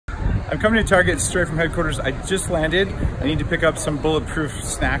I'm coming to Target straight from headquarters. I just landed. I need to pick up some Bulletproof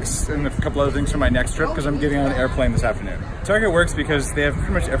snacks and a couple other things for my next trip because I'm getting on an airplane this afternoon. Target works because they have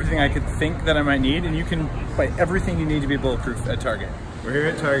pretty much everything I could think that I might need, and you can buy everything you need to be bulletproof at Target. We're here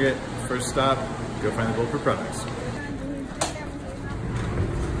at Target. First stop, go find the Bulletproof products.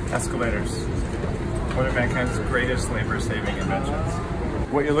 Escalators. One of mankind's greatest labor-saving inventions.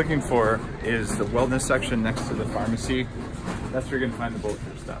 What you're looking for is the wellness section next to the pharmacy. That's where you're gonna find the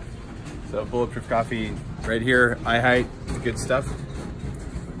Bulletproof stuff. So Bulletproof coffee right here, eye height, good stuff.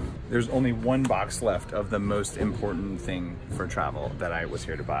 There's only one box left of the most important thing for travel that I was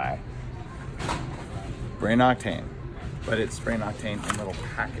here to buy. Brain Octane, but it's Brain Octane in little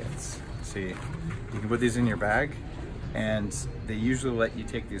packets. See, you can put these in your bag, and they usually let you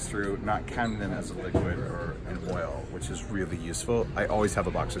take these through, not counting them as a liquid or an oil, which is really useful. I always have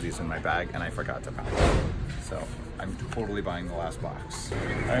a box of these in my bag, and I forgot to pack them. So I'm totally buying the last box.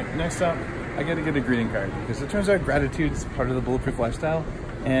 All right, next up, I gotta get a greeting card because it turns out gratitude's part of the Bulletproof lifestyle,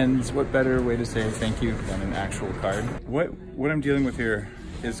 and what better way to say thank you than an actual card. What I'm dealing with here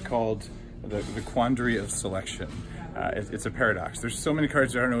is called the quandary of selection. It's a paradox. There's so many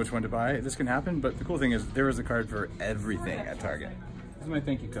cards, I don't know which one to buy. This can happen, but the cool thing is there is a card for everything at Target. This is my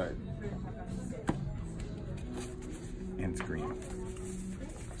thank you card. And it's green.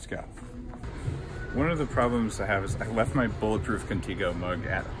 Let's go. One of the problems I have is I left my Bulletproof Contigo mug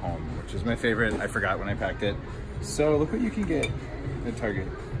at home, which is my favorite. I forgot when I packed it. So look what you can get at Target.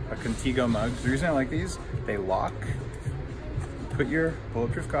 A Contigo mug. The reason I like these, they lock. Put your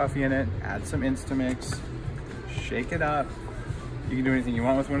Bulletproof coffee in it, add some Instamix, shake it up. You can do anything you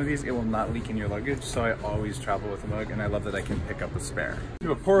want with one of these. It will not leak in your luggage, so I always travel with a mug, and I love that I can pick up a spare.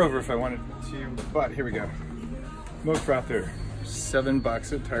 Do a pour over if I wanted to, but here we go. Mug frother,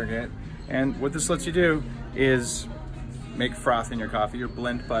 $7 at Target. And what this lets you do is make froth in your coffee, or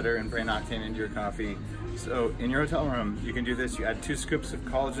blend butter and Brain Octane into your coffee. So in your hotel room, you can do this. You add 2 scoops of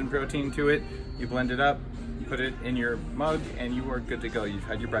collagen protein to it, you blend it up, put it in your mug, and you are good to go. You've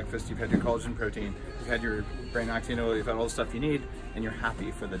had your breakfast, you've had your collagen protein, you've had your Brain Octane oil, you've had all the stuff you need, and you're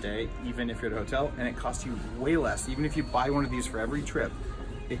happy for the day, even if you're at a hotel, and it costs you way less. Even if you buy one of these for every trip,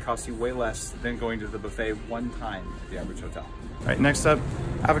 it costs you way less than going to the buffet one time at the average hotel. All right, next up,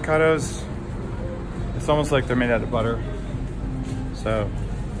 avocados. It's almost like they're made out of butter. So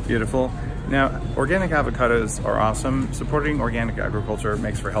beautiful. Now, organic avocados are awesome. Supporting organic agriculture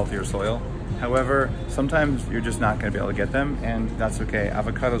makes for healthier soil. However, sometimes you're just not gonna be able to get them, and that's okay.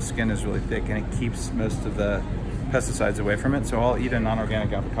 Avocado skin is really thick and it keeps most of the pesticides away from it. So I'll eat a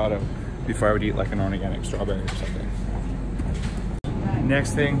non-organic avocado before I would eat like an organic strawberry or something.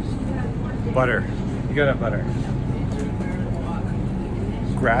 Next thing, butter. You gotta have butter.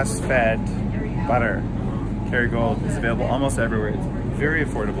 Grass-fed butter. Kerrygold is available almost everywhere. It's very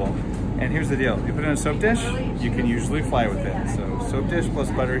affordable. And here's the deal. You put it in a soap dish, you can usually fly with it. So soap dish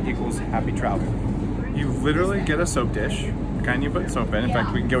plus butter equals happy travel. You literally get a soap dish, the kind you put soap in. In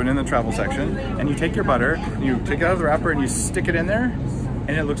fact, we can go in the travel section, and you take your butter, you take it out of the wrapper and you stick it in there,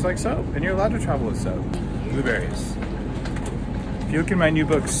 and it looks like soap. And you're allowed to travel with soap. Blueberries. If you look in my new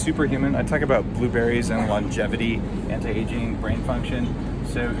book, Superhuman, I talk about blueberries and longevity, anti-aging, brain function.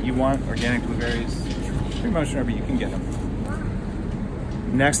 So you want organic blueberries, pretty much wherever you can get them.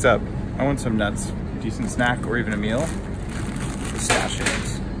 Next up, I want some nuts, decent snack or even a meal.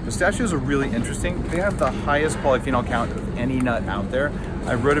 Pistachios. Pistachios are really interesting. They have the highest polyphenol count of any nut out there.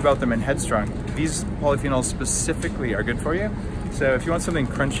 I wrote about them in Headstrong. These polyphenols specifically are good for you. So if you want something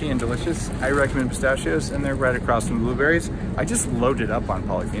crunchy and delicious, I recommend pistachios, and they're right across from blueberries. I just loaded up on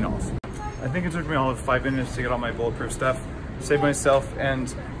polyphenols. I think it took me all of 5 minutes to get all my Bulletproof stuff. Save myself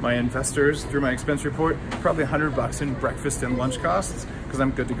and my investors through my expense report probably $100 in breakfast and lunch costs, because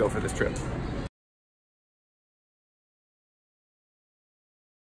I'm good to go for this trip.